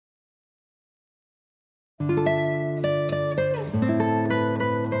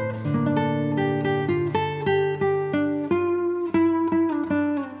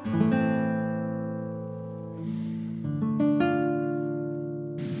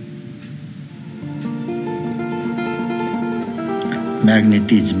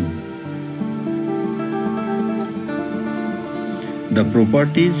Magnetism. The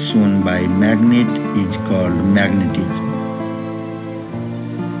properties shown by magnet is called magnetism.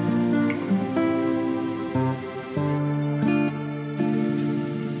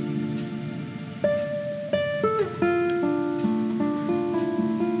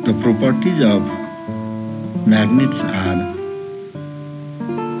 The properties of magnets are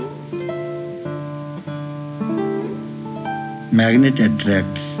magnet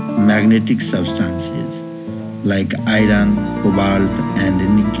attracts magnetic substances like iron, cobalt, and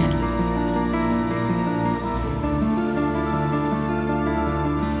nickel.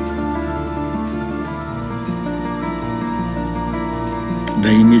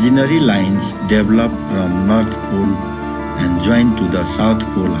 The imaginary lines developed from North Pole and joined to the South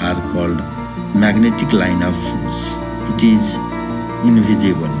Pole are called magnetic line of force. It is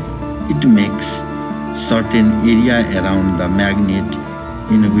invisible. It makes certain area around the magnet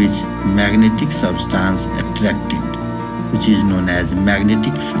in which magnetic substance attracted, which is known as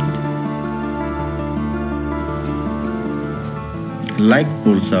magnetic field. Like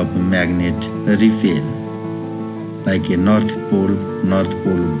poles of magnet repel, like a north pole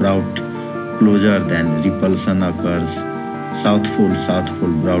brought closer than repulsion occurs, south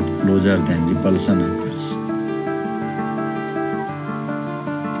pole brought closer than repulsion occurs.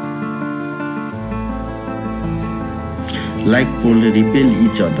 Like poles repel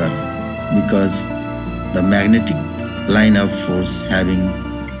each other because the magnetic line of force having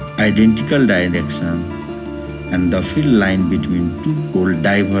identical direction and the field line between two poles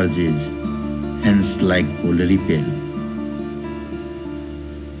diverges, hence like pole repel.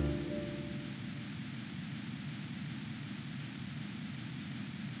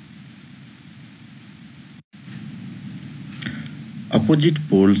 Opposite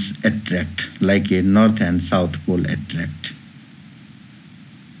poles attract like a north and south pole attract.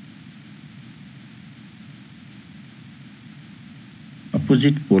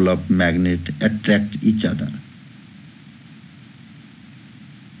 Opposite pole of magnet attract each other.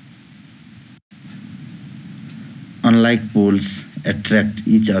 Unlike poles attract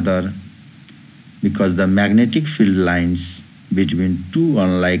each other because the magnetic field lines between two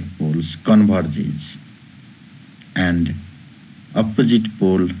unlike poles converges and opposite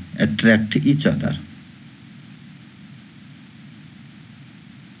pole attract each other.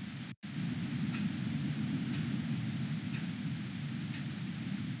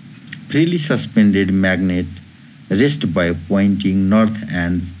 Freely suspended magnet rest by pointing north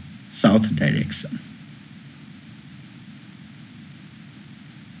and south direction.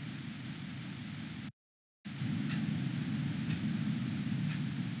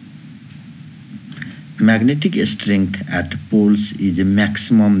 Magnetic strength at poles is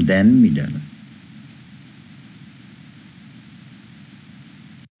maximum than middle.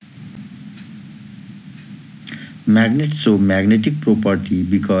 Magnets show magnetic property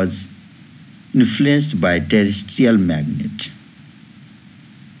because influenced by terrestrial magnet,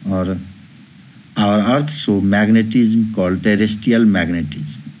 or our earth show magnetism called terrestrial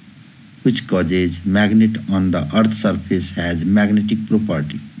magnetism, which causes magnet on the earth surface has magnetic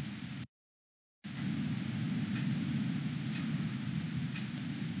property.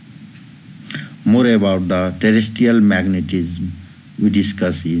 More about the terrestrial magnetism we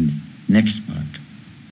discuss in next part.